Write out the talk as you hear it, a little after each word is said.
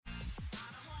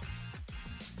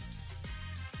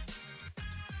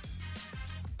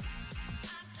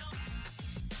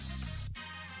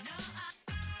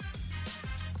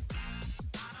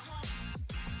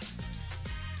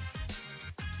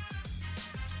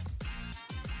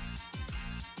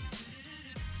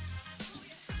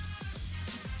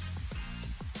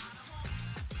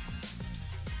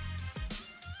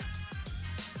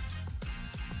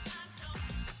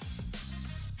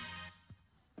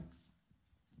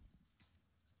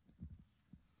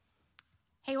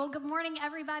Hey, well, good morning,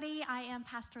 everybody. I am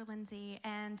Pastor Lindsay,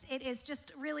 and it is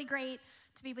just really great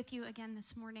to be with you again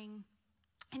this morning.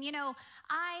 And you know,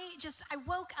 I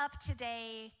woke up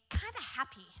today kind of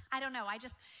happy. I don't know,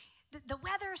 the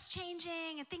weather's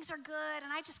changing and things are good,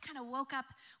 and I just kind of woke up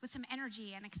with some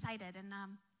energy and excited. And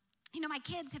you know, my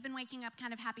kids have been waking up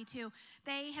kind of happy too.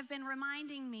 They have been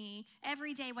reminding me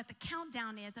every day what the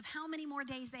countdown is of how many more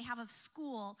days they have of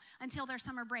school until their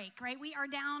summer break, right? We are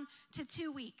down to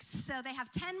 2 weeks. So they have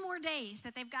 10 more days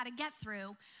that they've got to get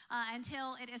through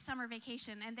until it is summer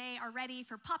vacation. And they are ready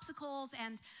for popsicles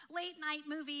and late night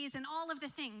movies and all of the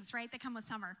things, right, that come with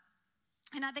summer.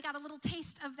 And they got a little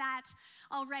taste of that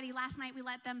already. Last night we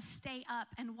let them stay up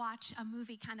and watch a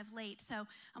movie kind of late. So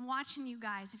I'm watching you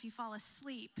guys if you fall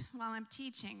asleep while I'm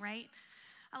teaching, right?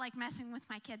 I like messing with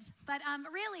my kids. But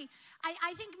really,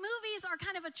 I think movies are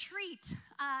kind of a treat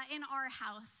in our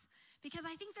house, because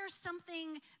I think there's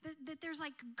something that there's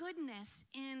like goodness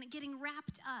in getting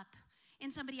wrapped up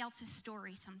in somebody else's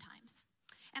story sometimes.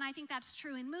 And I think that's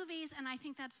true in movies, and I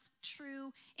think that's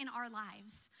true in our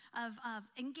lives of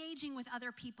engaging with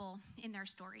other people in their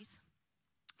stories.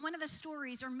 One of the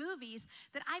stories or movies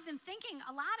that I've been thinking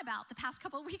a lot about the past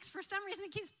couple of weeks, for some reason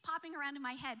it keeps popping around in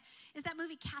my head, is that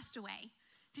movie Castaway.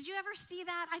 Did you ever see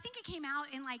that? I think it came out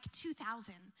in like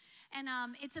 2000. And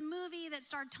it's a movie that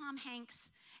starred Tom Hanks.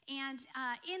 And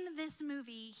in this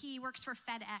movie, he works for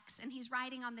FedEx, and he's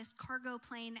riding on this cargo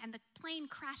plane, and the plane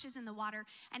crashes in the water,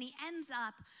 and he ends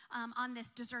up on this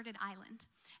deserted island.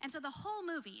 And so the whole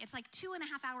movie, it's like 2.5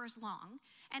 hours long,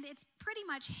 and it's pretty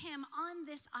much him on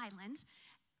this island,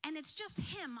 and it's just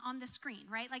him on the screen,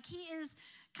 right? Like, he is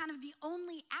kind of the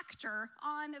only actor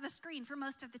on the screen for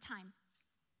most of the time,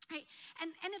 right?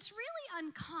 And it's really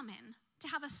uncommon to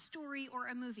have a story or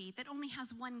a movie that only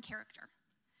has one character.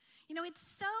 You know, it's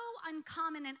so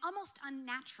uncommon and almost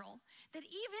unnatural that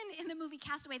even in the movie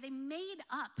Castaway, they made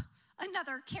up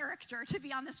another character to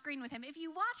be on the screen with him. If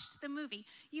you watched the movie,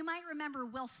 you might remember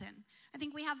Wilson. I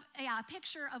think we have a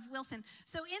picture of Wilson.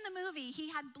 So in the movie, he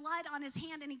had blood on his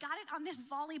hand, and he got it on this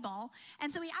volleyball. And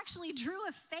so he actually drew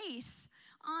a face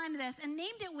on this and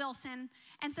named it Wilson.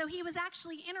 And so he was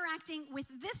actually interacting with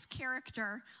this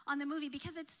character on the movie,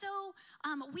 because it's so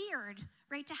weird,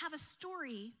 right, to have a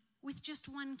story with just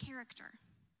one character.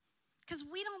 Because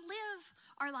we don't live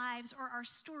our lives or our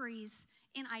stories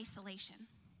in isolation.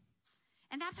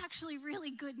 And that's actually really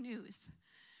good news.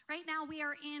 Right now we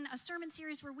are in a sermon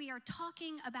series where we are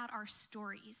talking about our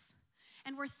stories.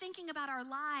 And we're thinking about our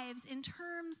lives in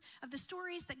terms of the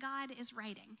stories that God is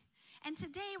writing. And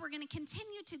today we're going to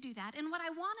continue to do that. And what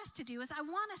I want us to do is I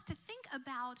want us to think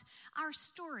about our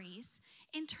stories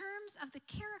in terms of the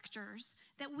characters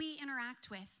that we interact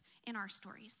with in our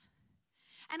stories.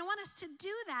 And I want us to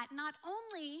do that not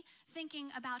only thinking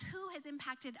about who has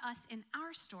impacted us in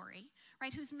our story,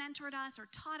 right, who's mentored us or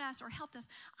taught us or helped us.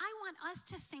 I want us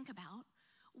to think about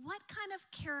what kind of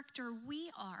character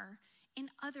we are in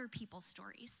other people's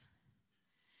stories.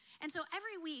 And so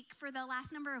every week for the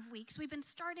last number of weeks, we've been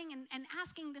starting and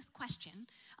asking this question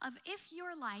of, if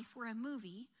your life were a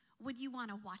movie, would you want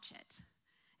to watch it?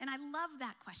 And I love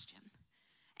that question.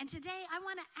 And today I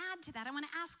want to add to that. I want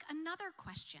to ask another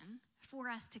question for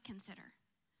us to consider.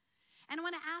 And I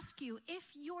want to ask you, if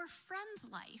your friend's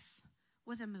life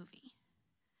was a movie,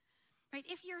 right?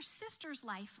 If your sister's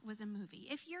life was a movie,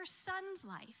 if your son's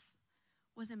life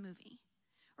was a movie,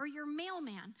 or your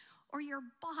mailman, or your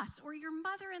boss, or your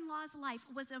mother-in-law's life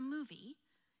was a movie,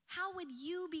 how would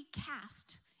you be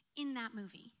cast in that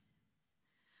movie?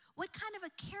 What kind of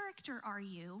a character are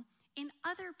you in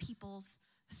other people's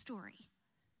story?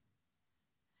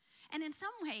 And in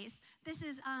some ways, this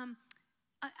is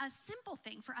a simple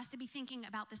thing for us to be thinking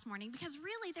about this morning, because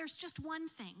really there's just one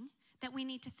thing that we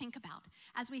need to think about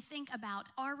as we think about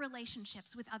our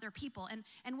relationships with other people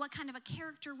and what kind of a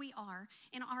character we are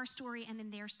in our story and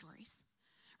in their stories,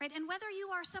 right? And whether you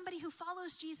are somebody who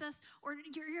follows Jesus or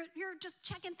you're just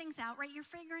checking things out, right? You're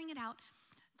figuring it out.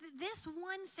 This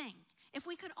one thing, if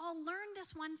we could all learn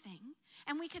this one thing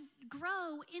and we could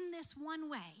grow in this one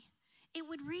way, it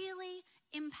would really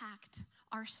impact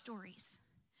our stories.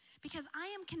 Because I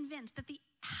am convinced that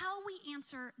how we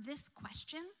answer this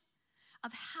question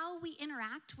of how we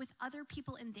interact with other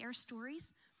people in their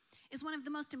stories is one of the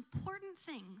most important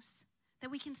things that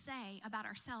we can say about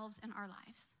ourselves and our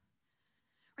lives.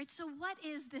 Right? So what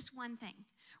is this one thing?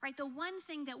 Right? The one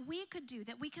thing that we could do,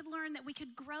 that we could learn, that we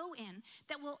could grow in,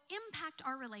 that will impact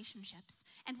our relationships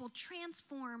and will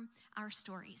transform our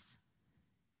stories.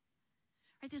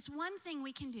 Right? This one thing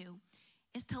we can do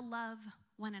is to love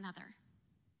one another.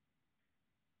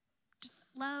 Just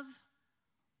love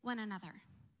one another.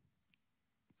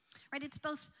 right? It's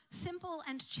both simple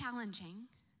and challenging.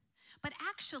 But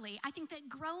actually, I think that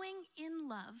growing in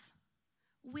love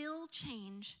will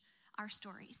change our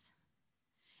stories.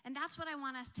 And that's what I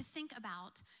want us to think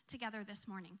about together this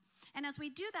morning. And as we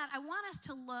do that, I want us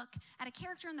to look at a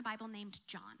character in the Bible named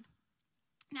John.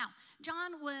 Now,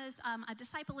 John was a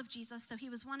disciple of Jesus, so he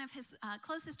was one of his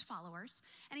closest followers,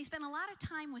 and he spent a lot of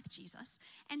time with Jesus.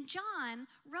 And John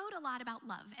wrote a lot about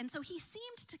love, and so he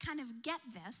seemed to kind of get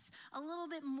this a little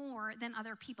bit more than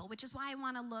other people, which is why I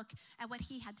want to look at what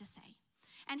he had to say.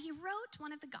 And he wrote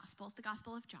one of the Gospels, the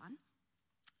Gospel of John,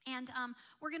 and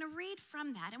we're going to read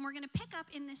from that, and we're going to pick up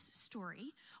in this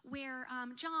story where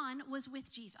John was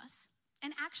with Jesus,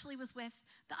 and actually was with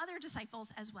the other disciples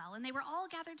as well. And they were all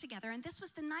gathered together, and this was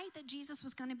the night that Jesus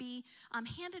was going to be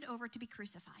handed over to be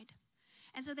crucified.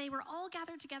 And so they were all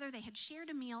gathered together, they had shared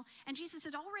a meal, and Jesus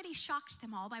had already shocked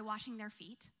them all by washing their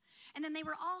feet. And then they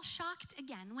were all shocked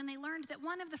again when they learned that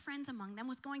one of the friends among them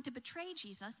was going to betray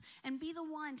Jesus and be the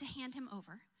one to hand him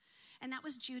over. And that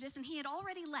was Judas, and he had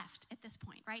already left at this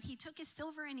point, right? He took his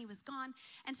silver and he was gone.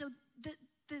 And so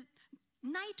the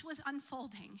night was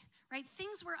unfolding, right?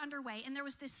 Things were underway, and there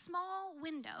was this small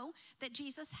window that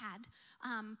Jesus had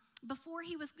before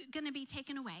he was going to be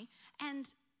taken away. And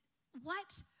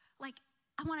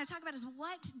I want to talk about is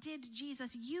what did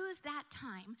Jesus use that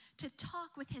time to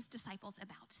talk with his disciples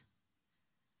about?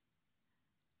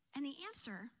 And the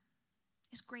answer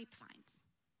is grapevines.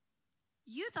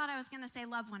 You thought I was going to say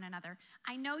love one another.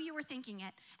 I know you were thinking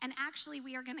it, and actually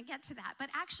we are going to get to that. But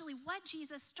actually what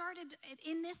Jesus started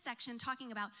in this section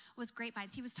talking about was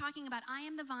grapevines. He was talking about, I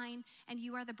am the vine and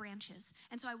you are the branches,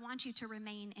 and so I want you to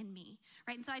remain in me,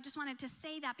 right? And so I just wanted to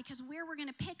say that because where we're going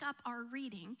to pick up our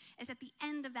reading is at the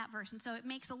end of that verse, and so it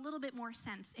makes a little bit more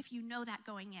sense if you know that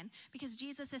going in, because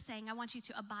Jesus is saying, I want you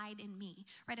to abide in me,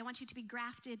 right? I want you to be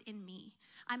grafted in me.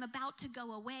 I'm about to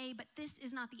go away, but this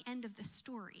is not the end of the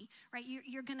story, right?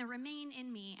 You're going to remain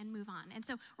in me and move on. And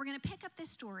so we're going to pick up this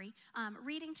story,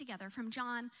 reading together from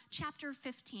John chapter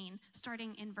 15,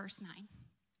 starting in verse 9.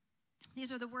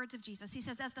 These are the words of Jesus. He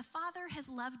says, as the Father has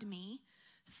loved me,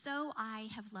 so I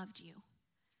have loved you.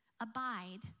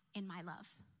 Abide in my love.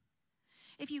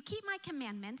 If you keep my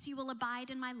commandments, you will abide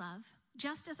in my love,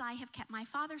 just as I have kept my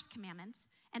Father's commandments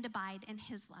and abide in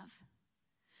his love.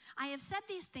 I have said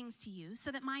these things to you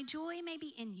so that my joy may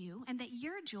be in you and that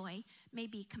your joy may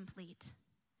be complete.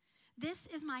 This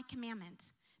is my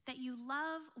commandment, that you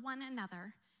love one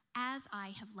another as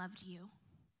I have loved you.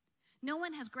 No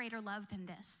one has greater love than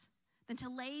this, than to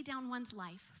lay down one's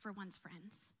life for one's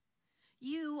friends.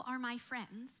 You are my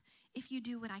friends if you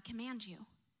do what I command you.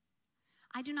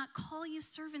 I do not call you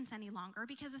servants any longer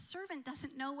because a servant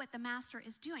doesn't know what the master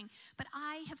is doing, but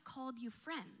I have called you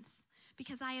friends,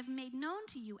 because I have made known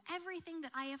to you everything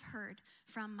that I have heard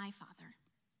from my Father.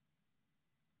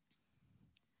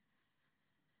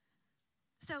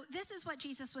 So this is what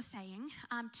Jesus was saying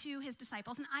to his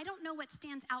disciples, and I don't know what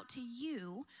stands out to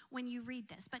you when you read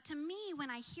this, but to me,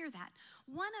 when I hear that,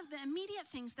 one of the immediate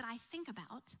things that I think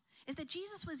about is that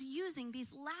Jesus was using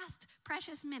these last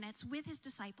precious minutes with his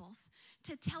disciples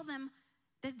to tell them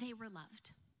that they were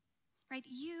loved, right?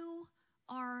 You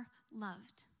are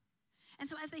loved. And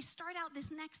so as they start out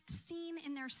this next scene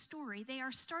in their story, they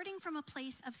are starting from a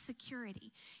place of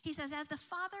security. He says, as the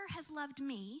Father has loved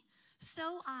me,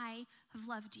 so I have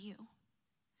loved you.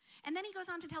 And then he goes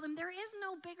on to tell them, there is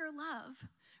no bigger love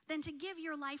than to give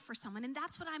your life for someone. And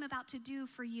that's what I'm about to do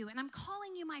for you. And I'm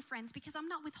calling you my friends because I'm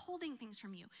not withholding things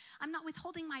from you. I'm not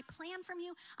withholding my plan from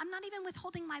you. I'm not even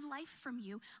withholding my life from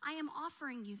you. I am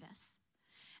offering you this.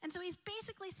 And so he's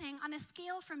basically saying, on a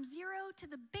scale from 0 to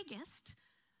the biggest,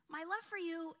 my love for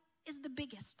you is the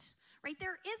biggest, right?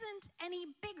 There isn't any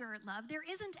bigger love. There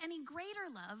isn't any greater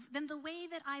love than the way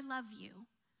that I love you.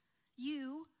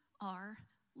 You are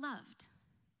loved.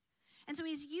 And so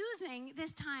he's using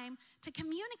this time to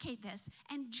communicate this.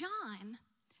 And John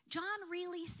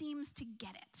really seems to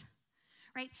get it,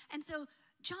 right? And so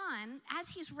John, as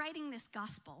he's writing this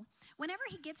gospel, whenever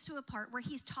he gets to a part where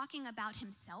he's talking about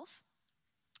himself,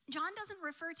 John doesn't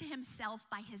refer to himself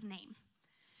by his name.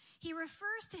 He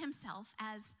refers to himself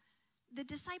as the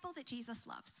disciple that Jesus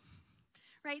loves,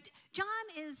 right? John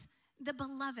is the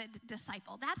beloved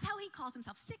disciple. That's how he calls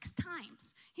himself. 6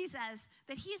 times he says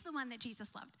that he's the one that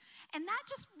Jesus loved. And that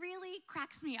just really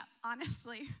cracks me up,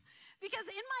 honestly, because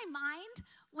in my mind,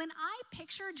 when I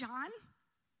picture John,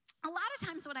 a lot of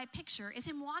times what I picture is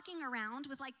him walking around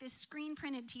with like this screen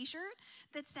printed t-shirt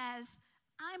that says,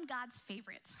 I'm God's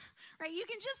favorite, right? You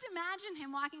can just imagine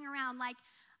him walking around like,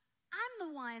 I'm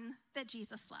the one that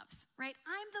Jesus loves, right?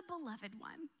 I'm the beloved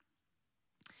one.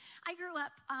 I grew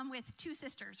up with two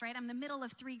sisters, right? I'm the middle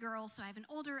of three girls, so I have an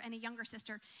older and a younger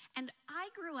sister. And I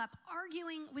grew up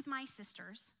arguing with my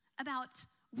sisters about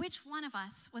which one of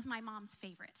us was my mom's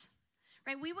favorite,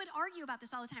 right? We would argue about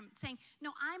this all the time, saying,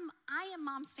 no, I am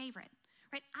mom's favorite,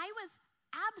 right? I was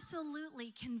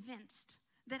absolutely convinced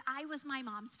that I was my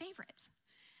mom's favorite.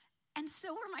 And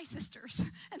so were my sisters.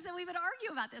 And so we would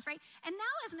argue about this, right? And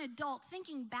now as an adult,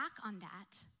 thinking back on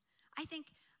that, I think,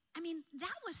 that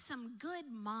was some good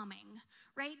momming,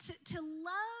 right? To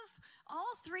love all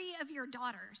three of your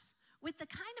daughters with the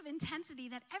kind of intensity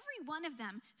that every one of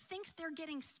them thinks they're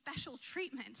getting special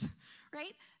treatment,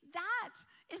 right? That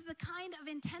is the kind of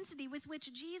intensity with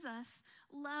which Jesus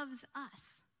loves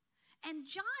us. And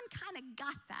John kind of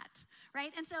got that,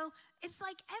 right? And so it's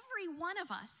like every one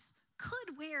of us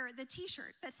could wear the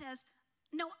t-shirt that says,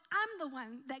 no, I'm the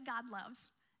one that God loves.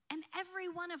 And every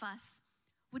one of us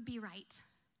would be right.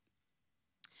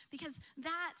 Because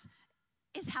that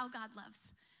is how God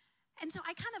loves. And so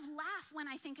I kind of laugh when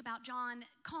I think about John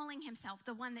calling himself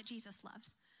the one that Jesus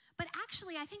loves. But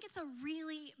actually, I think it's a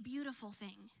really beautiful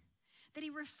thing that he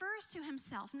refers to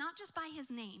himself, not just by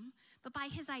his name, but by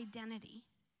his identity.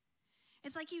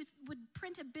 It's like he would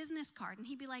print a business card and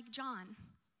he'd be like, John,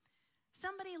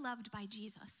 somebody loved by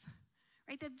Jesus,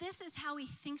 right? That this is how he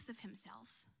thinks of himself.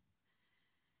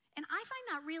 And I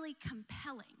find that really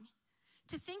compelling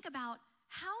to think about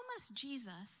how must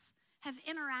Jesus have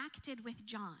interacted with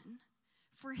John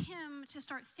for him to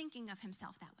start thinking of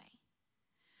himself that way?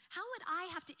 How would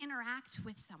I have to interact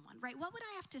with someone, right? What would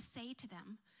I have to say to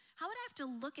them? How would I have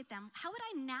to look at them? How would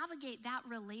I navigate that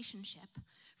relationship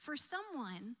for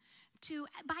someone to,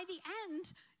 by the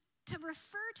end, to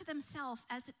refer to themselves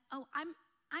as, oh,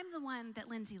 I'm the one that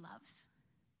Lindsay loves?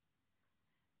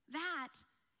 That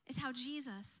is how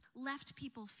Jesus left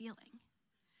people feeling,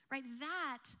 right?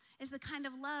 That is the kind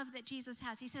of love that Jesus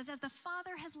has. He says, as the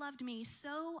Father has loved me,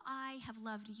 so I have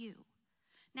loved you.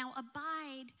 Now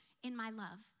abide in my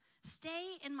love.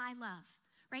 Stay in my love,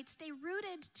 right? Stay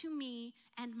rooted to me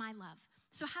and my love.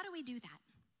 So how do we do that?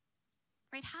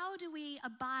 Right? How do we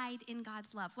abide in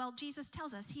God's love? Well, Jesus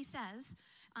tells us, he says,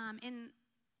 I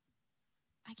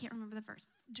can't remember the verse.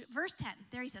 Verse 10,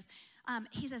 there he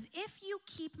says, if you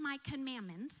keep my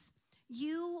commandments,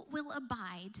 you will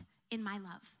abide in my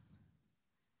love.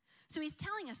 So he's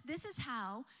telling us this is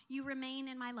how you remain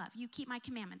in my love. You keep my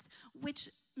commandments, which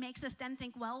makes us then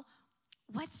think, well,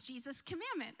 what's Jesus'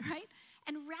 commandment, right?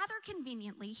 And rather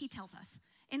conveniently, he tells us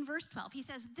in verse 12, he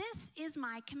says, this is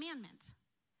my commandment,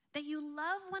 that you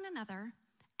love one another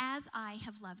as I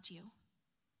have loved you.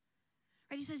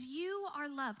 Right? He says, you are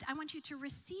loved. I want you to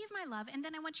receive my love, and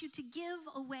then I want you to give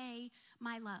away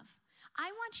my love. I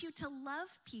want you to love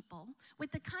people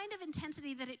with the kind of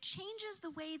intensity that it changes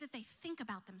the way that they think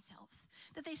about themselves,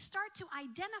 that they start to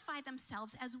identify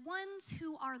themselves as ones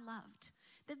who are loved,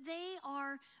 that they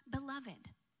are beloved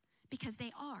because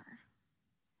they are,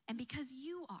 and because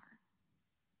you are.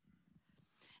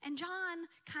 And John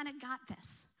kind of got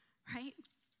this, right?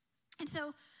 And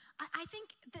so I think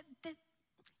that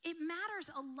it matters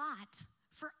a lot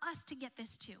for us to get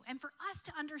this too, and for us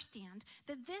to understand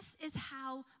that this is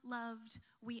how loved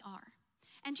we are.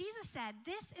 And Jesus said,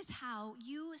 this is how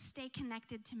you stay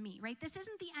connected to me, right? This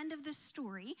isn't the end of the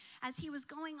story. As he was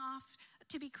going off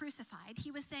to be crucified,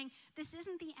 he was saying, this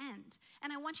isn't the end,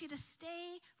 and I want you to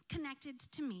stay connected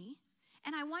to me,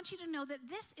 and I want you to know that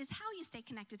this is how you stay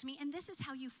connected to me, and this is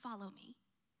how you follow me.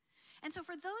 And so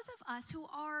for those of us who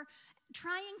are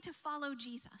trying to follow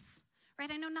Jesus, right?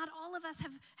 I know not all of us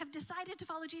have decided to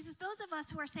follow Jesus. Those of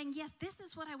us who are saying, yes, this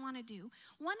is what I want to do.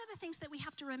 One of the things that we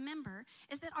have to remember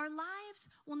is that our lives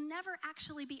will never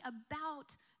actually be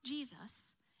about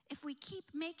Jesus if we keep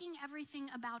making everything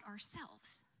about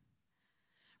ourselves,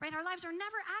 right? Our lives are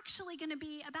never actually going to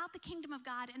be about the kingdom of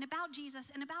God and about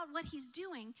Jesus and about what he's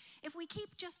doing if we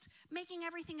keep just making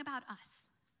everything about us.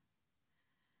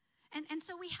 And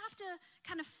so we have to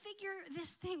kind of figure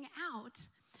this thing out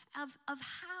of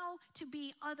how to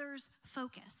be others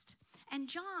focused. And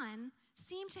John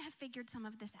seemed to have figured some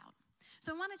of this out.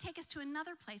 So I want to take us to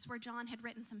another place where John had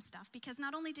written some stuff, because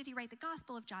not only did he write the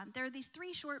Gospel of John, there are these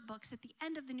 3 short books at the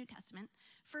end of the New Testament,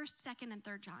 1st, 2nd, and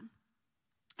 3rd John.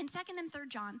 And 2nd and 3rd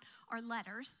John are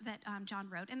letters that John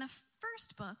wrote. And the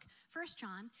first book, 1st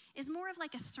John, is more of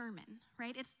like a sermon,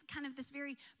 right? It's kind of this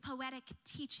very poetic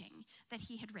teaching that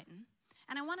he had written.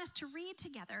 And I want us to read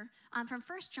together from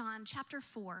 1 John chapter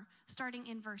 4, starting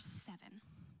in verse 7.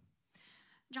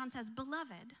 John says,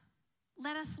 "Beloved,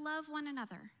 let us love one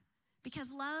another,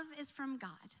 because love is from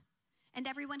God. And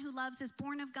everyone who loves is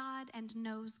born of God and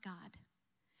knows God.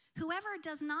 Whoever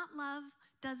does not love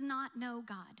does not know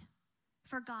God,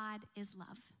 for God is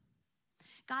love.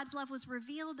 God's love was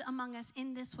revealed among us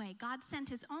in this way. God sent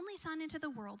his only Son into the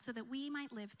world so that we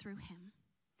might live through him.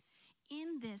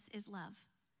 In this is love.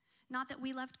 Not that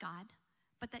we loved God,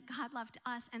 but that God loved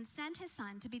us and sent his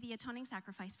Son to be the atoning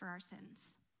sacrifice for our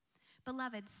sins.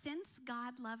 Beloved, since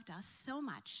God loved us so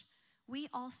much, we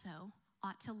also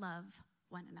ought to love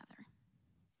one another.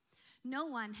 No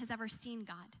one has ever seen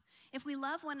God. If we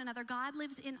love one another, God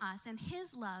lives in us, and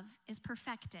his love is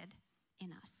perfected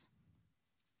in us.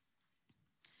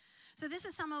 So this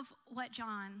is some of what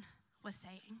John was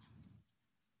saying.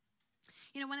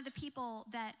 You know, one of the people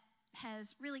that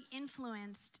has really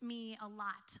influenced me a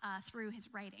lot through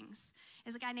his writings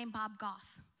is a guy named Bob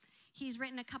Goff. He's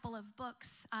written a couple of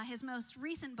books. His most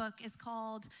recent book is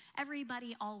called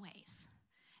Everybody Always.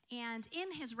 And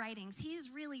in his writings, he's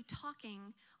really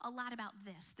talking a lot about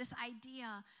this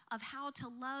idea of how to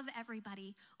love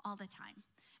everybody all the time.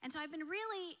 And so I've been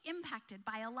really impacted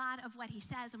by a lot of what he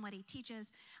says and what he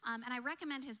teaches. And I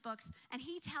recommend his books. And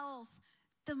he tells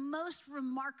the most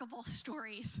remarkable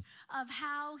stories of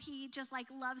how he just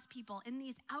loves people in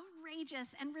these outrageous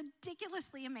and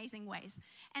ridiculously amazing ways.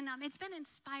 And it's been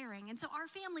inspiring. And so our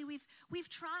family, we've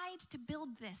tried to build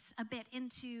this a bit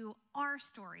into our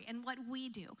story and what we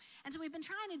do. And so we've been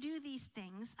trying to do these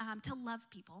things to love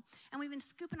people, and we've been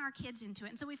scooping our kids into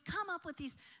it. And so we've come up with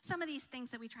some of these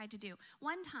things that we tried to do.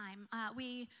 One time,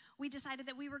 we decided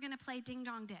that we were going to play Ding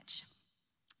Dong Ditch.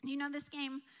 You know this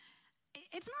game?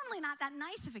 It's normally not that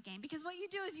nice of a game, because what you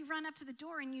do is you run up to the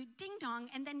door and you ding dong,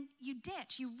 and then you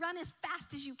ditch. You run as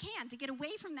fast as you can to get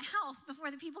away from the house before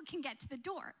the people can get to the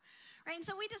door, right? And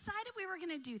so we decided we were going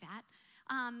to do that,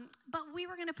 but we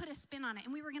were going to put a spin on it,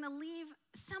 and we were going to leave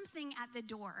something at the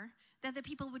door that the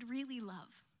people would really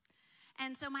love.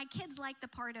 And so my kids like the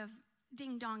part of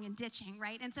ding dong and ditching,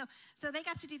 right? And so they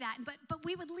got to do that. But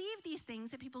we would leave these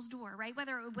things at people's door, right?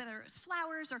 Whether it was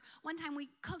flowers, or one time we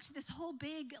cooked this whole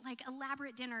big,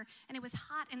 elaborate dinner, and it was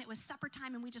hot and it was supper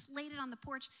time, and we just laid it on the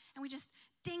porch and we just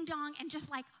ding dong and just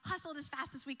hustled as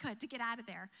fast as we could to get out of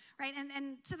there, right?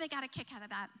 And so they got a kick out of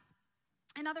that.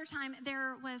 Another time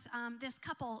there was this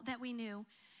couple that we knew,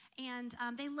 and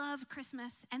they loved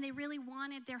Christmas, and they really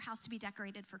wanted their house to be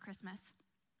decorated for Christmas,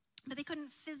 but they couldn't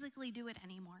physically do it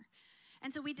anymore.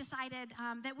 And so we decided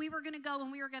that we were going to go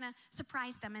and we were going to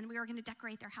surprise them, and we were going to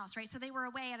decorate their house, right? So they were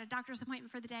away at a doctor's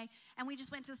appointment for the day, and we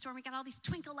just went to the store and we got all these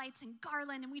twinkle lights and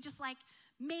garland, and we just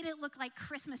made it look like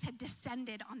Christmas had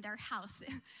descended on their house.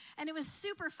 And it was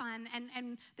super fun,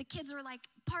 and the kids were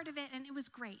part of it, and it was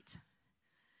great.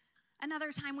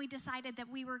 Another time we decided that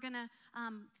we were going to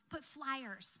put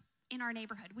flyers in our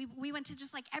neighborhood. We went to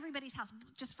just everybody's house,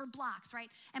 just for blocks, right?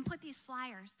 And put these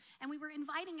flyers. And we were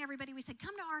inviting everybody. We said,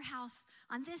 come to our house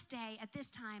on this day at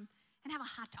this time and have a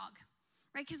hot dog,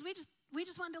 right? Because we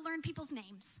just wanted to learn people's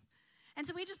names. And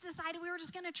so we just decided we were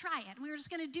just going to try it. We were just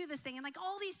going to do this thing. And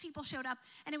all these people showed up,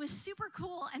 and it was super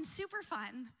cool and super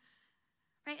fun,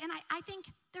 right? And I think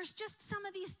there's just some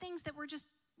of these things that we're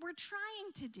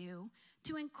trying to do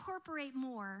to incorporate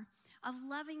more of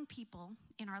loving people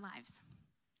in our lives.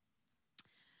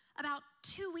 About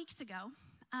 2 weeks ago,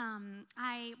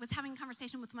 I was having a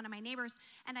conversation with one of my neighbors,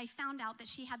 and I found out that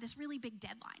she had this really big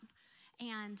deadline.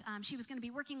 And she was going to be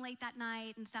working late that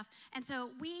night and stuff. And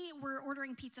so we were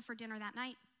ordering pizza for dinner that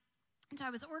night. And so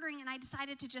I was ordering, and I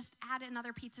decided to just add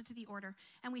another pizza to the order.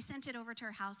 And we sent it over to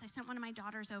her house. I sent one of my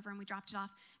daughters over, and we dropped it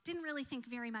off. Didn't really think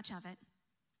very much of it.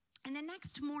 And the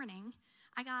next morning,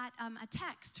 I got a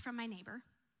text from my neighbor.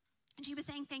 And she was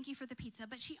saying thank you for the pizza.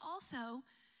 But she also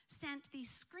sent these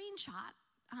screenshot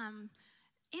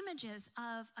images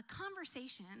of a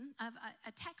conversation, of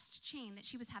a text chain that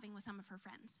she was having with some of her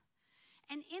friends.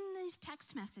 And in these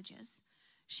text messages,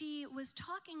 she was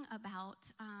talking about,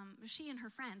 she and her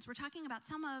friends were talking about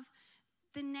some of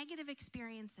the negative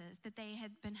experiences that they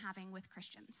had been having with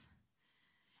Christians.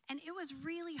 And it was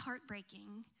really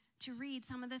heartbreaking to read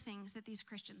some of the things that these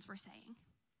Christians were saying.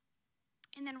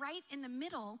 And then right in the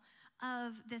middle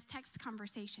of this text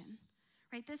conversation,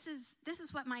 right, this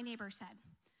is what my neighbor said.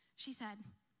 She said,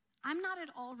 I'm not at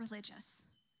all religious,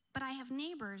 but I have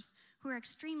neighbors who are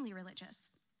extremely religious.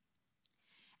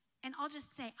 And I'll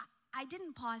just say, I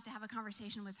didn't pause to have a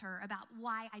conversation with her about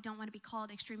why I don't want to be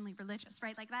called extremely religious,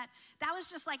 right? That was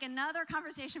just another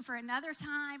conversation for another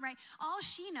time, right? All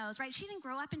she knows, right? She didn't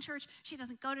grow up in church. She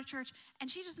doesn't go to church. And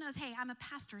she just knows, hey, I'm a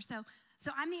pastor, so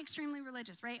I'm the extremely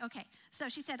religious, right? Okay. So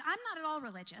she said, I'm not at all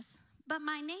religious, but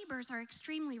my neighbors are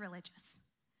extremely religious.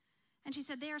 And she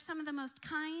said, they are some of the most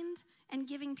kind and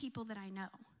giving people that I know.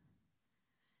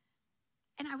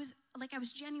 And I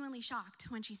was genuinely shocked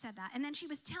when she said that. And then she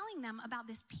was telling them about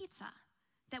this pizza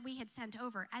that we had sent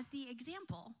over as the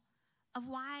example of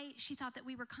why she thought that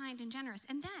we were kind and generous.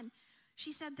 And then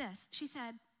she said this. She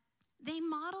said, they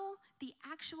model the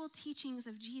actual teachings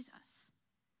of Jesus.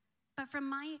 But from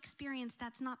my experience,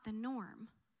 that's not the norm,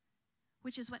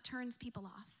 which is what turns people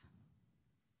off.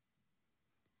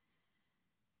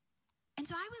 And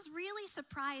so I was really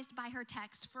surprised by her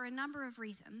text for a number of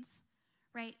reasons,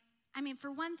 right? I mean,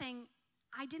 for one thing,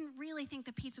 I didn't really think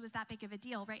the pizza was that big of a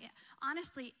deal, right?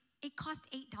 Honestly, it cost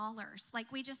 $8. Like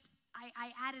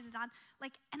I added it on,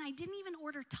 and I didn't even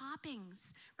order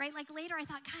toppings, right? Like later I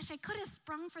thought, gosh, I could have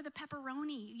sprung for the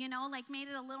pepperoni, made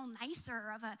it a little nicer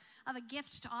of a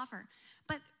gift to offer.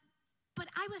 But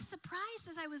I was surprised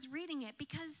as I was reading it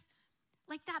because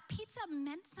that pizza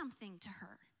meant something to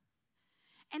her.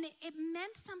 And it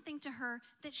meant something to her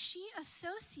that she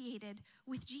associated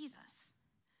with Jesus.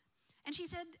 And she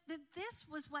said that this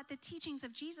was what the teachings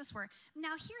of Jesus were.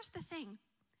 Now, here's the thing.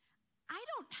 I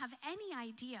don't have any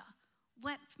idea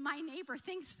what my neighbor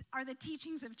thinks are the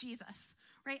teachings of Jesus,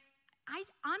 right?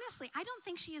 Honestly, I don't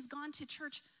think she has gone to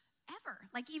church ever,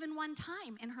 even one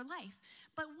time in her life.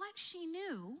 But what she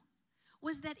knew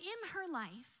was that in her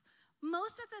life,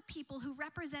 most of the people who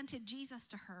represented Jesus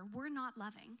to her were not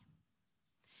loving.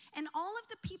 And all of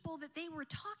the people that they were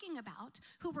talking about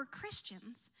who were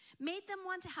Christians made them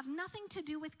want to have nothing to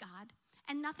do with God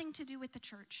and nothing to do with the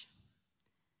church.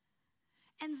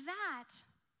 And that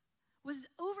was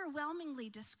overwhelmingly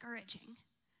discouraging.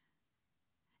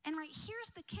 And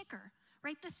here's the kicker,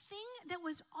 right? The thing that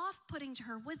was off-putting to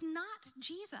her was not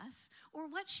Jesus or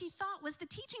what she thought was the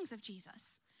teachings of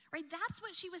Jesus, right? That's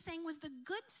what she was saying was the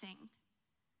good thing.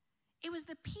 It was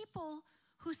the people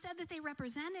who said that they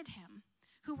represented him,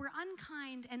 who were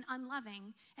unkind and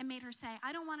unloving, and made her say,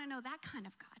 I don't want to know that kind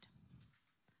of God.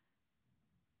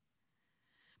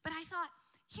 But I thought,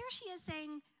 here she is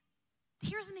saying,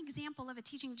 here's an example of a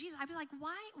teaching of Jesus. I'd be like,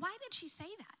 why did she say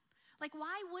that?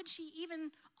 Why would she even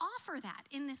offer that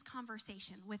in this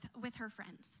conversation with her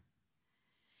friends?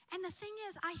 And the thing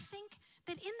is, I think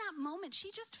that in that moment,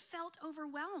 she just felt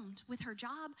overwhelmed with her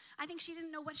job. I think she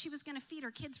didn't know what she was going to feed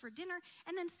her kids for dinner.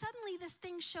 And then suddenly this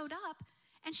thing showed up,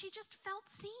 and she just felt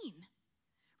seen,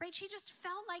 right? She just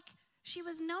felt like she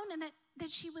was known and that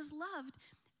she was loved.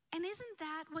 And isn't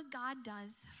that what God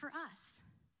does for us?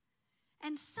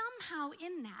 And somehow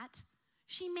in that,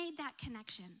 she made that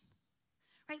connection,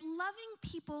 right? Loving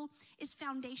people is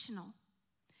foundational.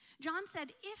 John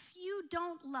said, if you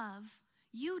don't love,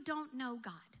 you don't know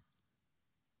God.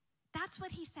 That's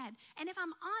what he said. And if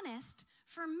I'm honest,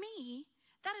 for me,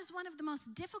 that is one of the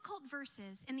most difficult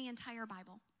verses in the entire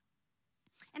Bible.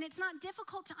 And it's not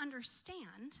difficult to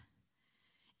understand.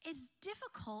 It's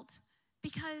difficult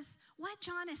because what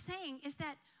John is saying is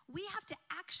that we have to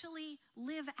actually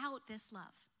live out this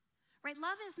love, right?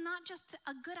 Love is not just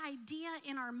a good idea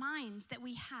in our minds that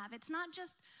we have. It's not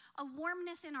just a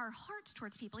warmness in our hearts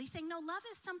towards people. He's saying, no, love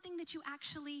is something that you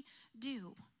actually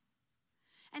do.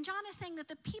 And John is saying that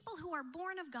the people who are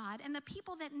born of God and the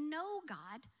people that know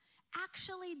God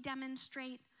actually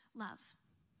demonstrate love.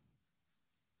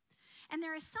 And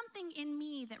there is something in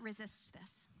me that resists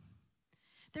this.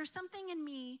 There's something in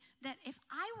me that if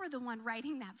I were the one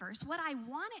writing that verse, what I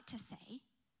want it to say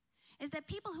is that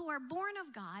people who are born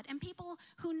of God and people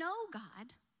who know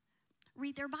God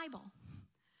read their Bible,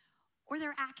 or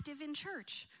they're active in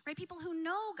church, right? People who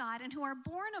know God and who are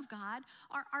born of God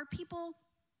are people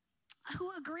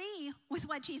who agree with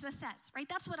what Jesus says, right?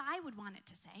 That's what I would want it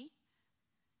to say.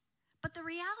 But the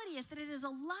reality is that it is a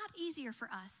lot easier for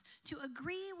us to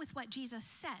agree with what Jesus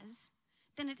says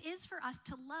than it is for us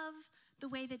to love the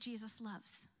way that Jesus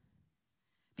loves.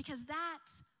 Because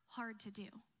that's hard to do.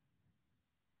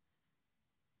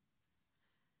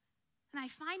 And I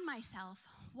find myself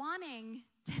wanting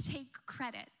to take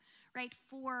credit, right,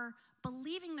 for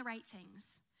believing the right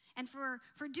things and for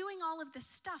doing all of the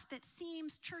stuff that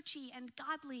seems churchy and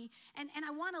godly. And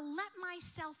I want to let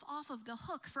myself off of the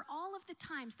hook for all of the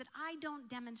times that I don't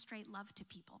demonstrate love to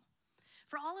people.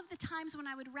 For all of the times when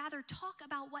I would rather talk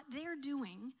about what they're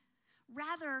doing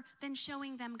rather than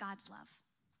showing them God's love.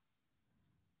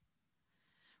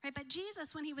 Right? But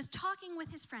Jesus, when he was talking with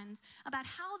his friends about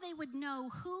how they would know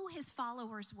who his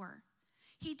followers were,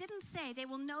 he didn't say they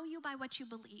will know you by what you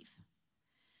believe.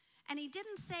 And he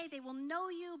didn't say they will know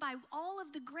you by all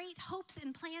of the great hopes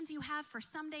and plans you have for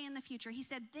someday in the future. He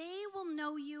said they will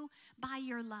know you by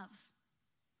your love.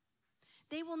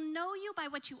 They will know you by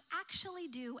what you actually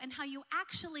do and how you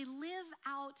actually live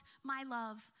out my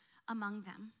love among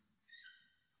them.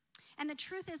 And the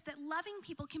truth is that loving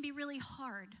people can be really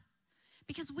hard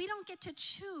because we don't get to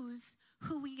choose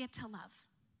who we get to love.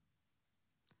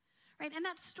 right? And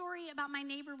that story about my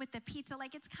neighbor with the pizza,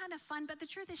 like it's kind of fun, but the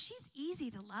truth is she's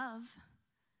easy to love,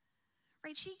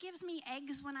 right? She gives me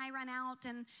eggs when I run out,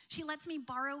 and she lets me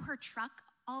borrow her truck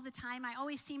all the time. I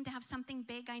always seem to have something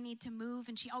big I need to move,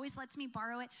 and she always lets me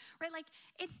borrow it, right? Like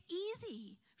it's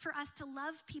easy for us to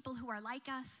love people who are like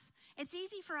us. It's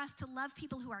easy for us to love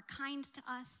people who are kind to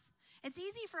us. It's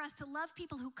easy for us to love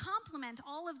people who complement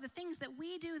all of the things that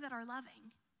we do that are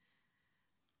loving.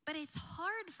 But it's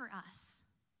hard for us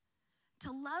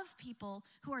to love people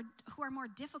who are more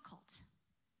difficult,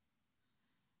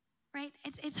 right?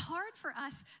 It's hard for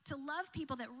us to love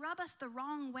people that rub us the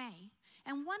wrong way.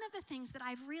 And one of the things that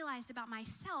I've realized about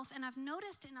myself and I've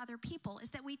noticed in other people is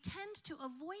that we tend to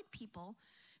avoid people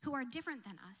who are different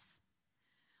than us.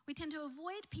 We tend to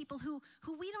avoid people who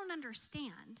we don't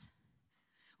understand.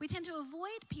 We tend to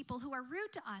avoid people who are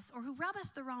rude to us or who rub us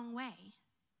the wrong way.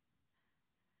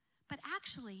 But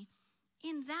actually,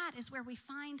 in that is where we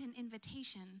find an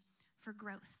invitation for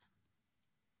growth.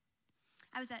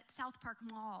 I was at South Park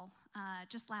Mall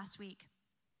just last week.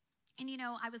 And,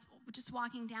 I was just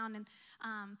walking down,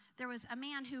 and there was a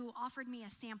man who offered me a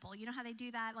sample. You know how they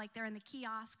do that? Like they're in the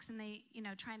kiosks, and they,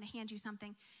 trying to hand you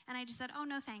something. And I just said, oh,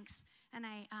 no, thanks. And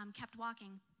I kept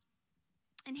walking.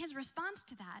 And his response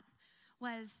to that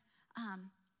was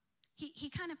he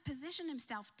kind of positioned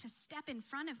himself to step in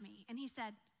front of me. And he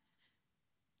said,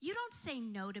 you don't say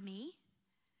no to me.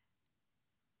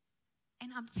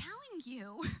 And I'm telling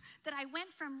you that I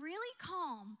went from really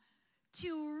calm to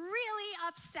really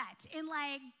upset in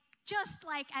just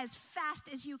as fast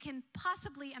as you can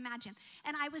possibly imagine.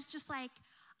 And I was just like,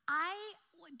 I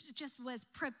just was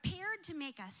prepared to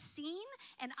make a scene,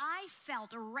 and I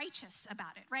felt righteous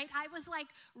about it, right? I was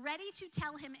ready to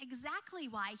tell him exactly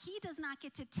why he does not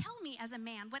get to tell me as a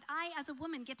man what I as a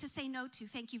woman get to say no to.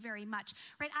 Thank you very much,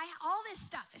 right? All this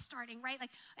stuff is starting, right?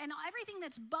 And everything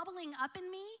that's bubbling up in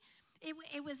me,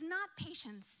 it was not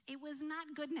patience. It was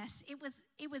not goodness. It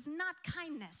was not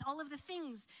kindness. All of the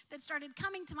things that started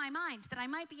coming to my mind that I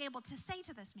might be able to say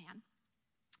to this man.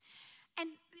 And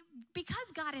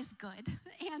because God is good,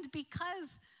 and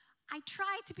because I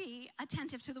try to be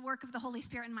attentive to the work of the Holy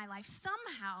Spirit in my life,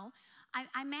 somehow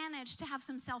I managed to have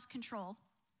some self-control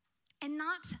and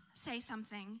not say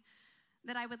something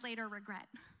that I would later regret.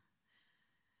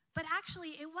 But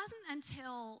actually, it wasn't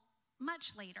until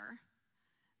much later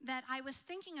that I was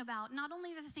thinking about not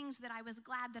only the things that I was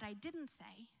glad that I didn't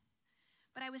say,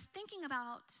 but I was thinking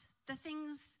about the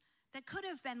things that could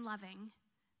have been loving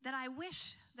that I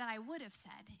wish that I would have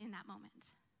said in that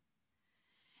moment.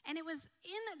 And it was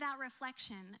in that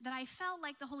reflection that I felt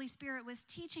like the Holy Spirit was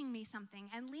teaching me something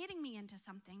and leading me into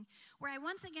something where I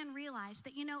once again realized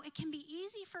that, it can be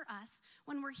easy for us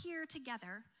when we're here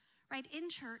together, right, in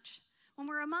church, when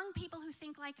we're among people who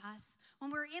think like us,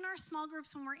 when we're in our small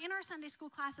groups, when we're in our Sunday school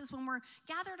classes, when we're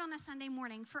gathered on a Sunday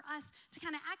morning, for us to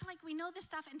kind of act like we know this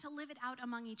stuff and to live it out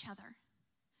among each other.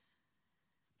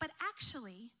 But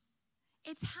actually,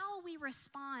 it's how we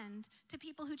respond to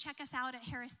people who check us out at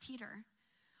Harris Teeter,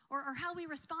 or how we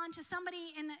respond to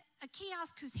somebody in a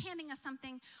kiosk who's handing us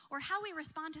something, or how we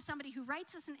respond to somebody who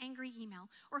writes us an angry email,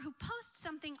 or who posts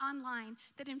something online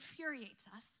that infuriates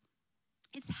us.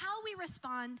 It's how we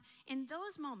respond in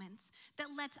those moments that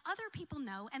lets other people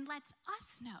know and lets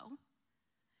us know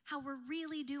how we're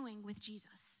really doing with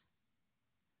Jesus.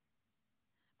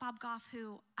 Bob Goff,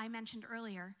 who I mentioned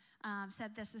earlier,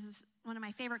 said this. This is one of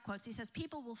my favorite quotes. He says,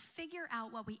 people will figure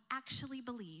out what we actually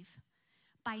believe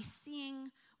by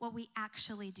seeing what we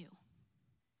actually do.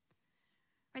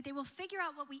 Right? They will figure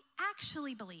out what we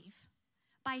actually believe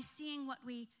by seeing what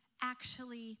we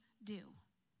actually do.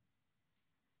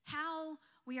 How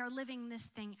we are living this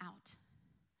thing out.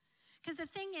 Because the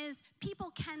thing is,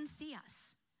 people can see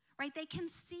us, right? They can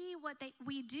see what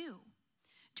we do.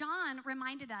 John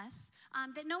reminded us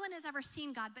that no one has ever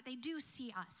seen God, but they do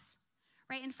see us,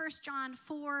 right? In 1 John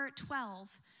 4:12,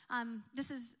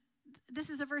 this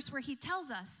is a verse where he tells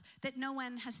us that no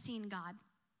one has seen God.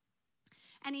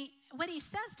 And what he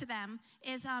says to them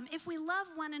is, if we love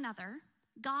one another,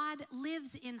 God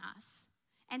lives in us,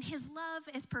 and his love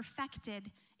is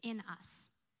perfected in us,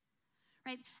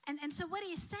 right? And so what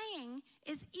he's saying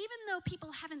is, even though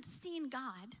people haven't seen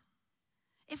God,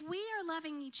 if we are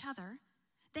loving each other,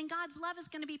 then God's love is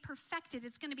going to be perfected.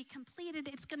 It's going to be completed.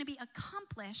 It's going to be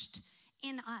accomplished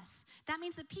in us. That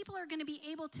means that people are going to be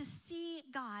able to see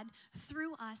God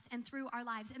through us and through our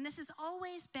lives. And this has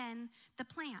always been the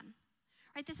plan,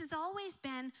 right? This has always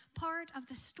been part of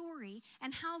the story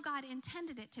and how God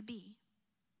intended it to be,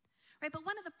 right? But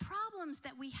one of the problems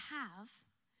that we have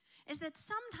is that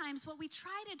sometimes what we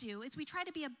try to do is we try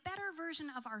to be a better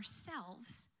version of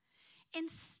ourselves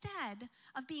instead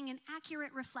of being an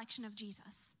accurate reflection of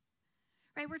Jesus.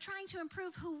 Right? We're trying to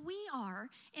improve who we are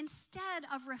instead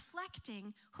of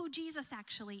reflecting who Jesus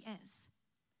actually is.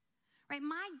 Right?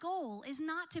 My goal is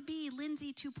not to be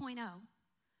Lindsay 2.0.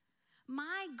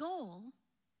 My goal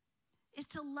is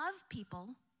to love people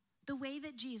the way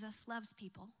that Jesus loves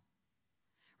people.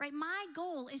 Right? My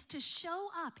goal is to show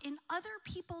up in other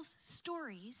people's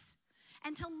stories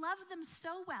and to love them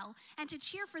so well and to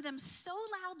cheer for them so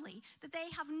loudly that they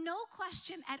have no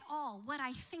question at all what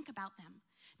I think about them.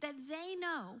 That they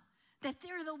know that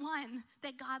they're the one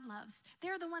that God loves.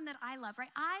 They're the one that I love, right?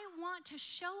 I want to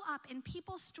show up in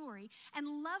people's story and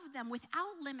love them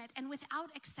without limit and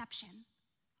without exception.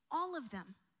 All of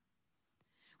them.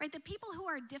 Right? The people who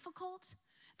are difficult,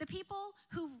 the people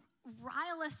who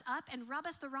rile us up and rub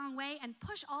us the wrong way and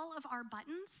push all of our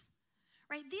buttons,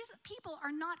 right? These people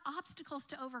are not obstacles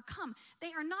to overcome.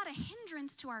 They are not a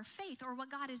hindrance to our faith or what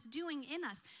God is doing in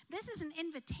us. This is an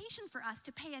invitation for us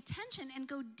to pay attention and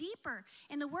go deeper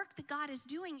in the work that God is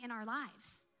doing in our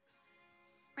lives.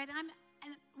 Right?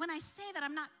 And when I say that,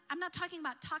 I'm not talking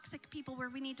about toxic people where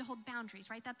we need to hold boundaries,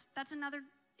 right? That's another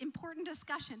important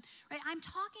discussion, right? I'm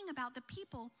talking about the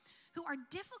people who are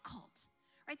difficult,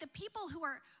 right? The people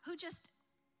who just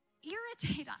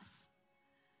irritate us.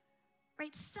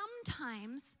 Right?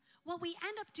 Sometimes what we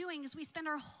end up doing is we spend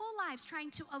our whole lives trying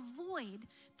to avoid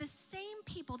the same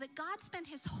people that God spent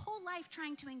his whole life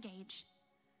trying to engage.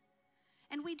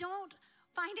 And we don't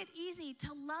find it easy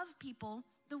to love people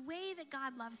the way that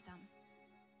God loves them.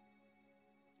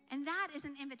 And that is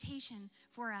an invitation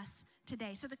for us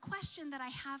today. So the question that I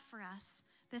have for us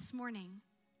this morning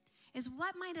is,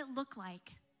 what might it look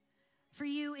like for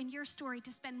you in your story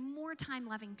to spend more time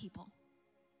loving people?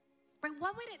 Right?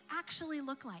 What would it actually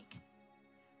look like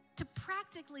to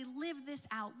practically live this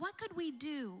out? What could we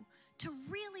do to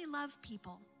really love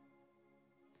people?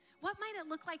 What might it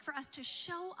look like for us to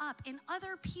show up in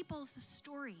other people's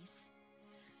stories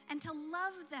and to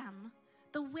love them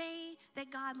the way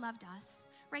that God loved us?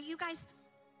 Right? You guys,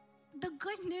 the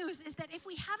good news is that if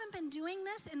we haven't been doing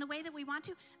this in the way that we want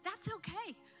to, that's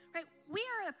okay. Right? We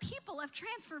are a people of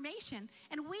transformation,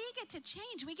 and we get to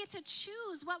change. We get to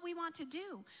choose what we want to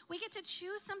do. We get to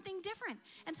choose something different.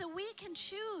 And so we can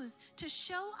choose to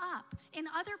show up in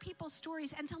other people's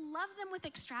stories and to love them with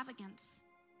extravagance.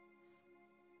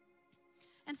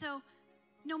 And so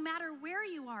no matter where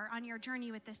you are on your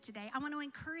journey with this today, I want to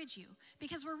encourage you,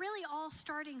 because we're really all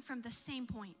starting from the same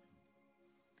point.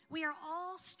 We are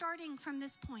all starting from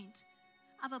this point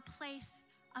of a place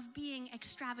of being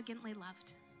extravagantly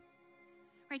loved.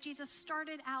 Right? Jesus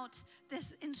started out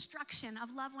this instruction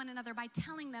of love one another by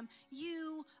telling them,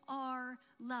 you are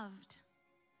loved.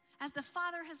 As the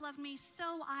Father has loved me,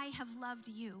 so I have loved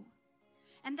you.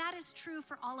 And that is true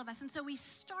for all of us. And so we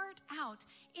start out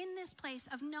in this place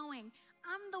of knowing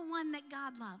I'm the one that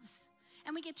God loves.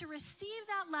 And we get to receive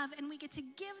that love and we get to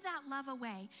give that love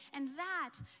away. And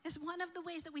that is one of the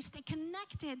ways that we stay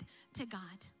connected to God.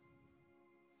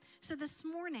 So this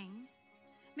morning,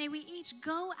 may we each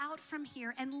go out from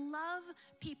here and love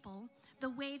people the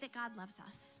way that God loves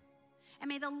us. And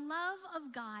may the love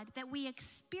of God that we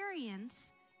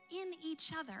experience in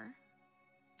each other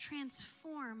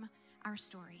transform our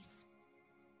stories.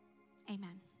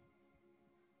 Amen.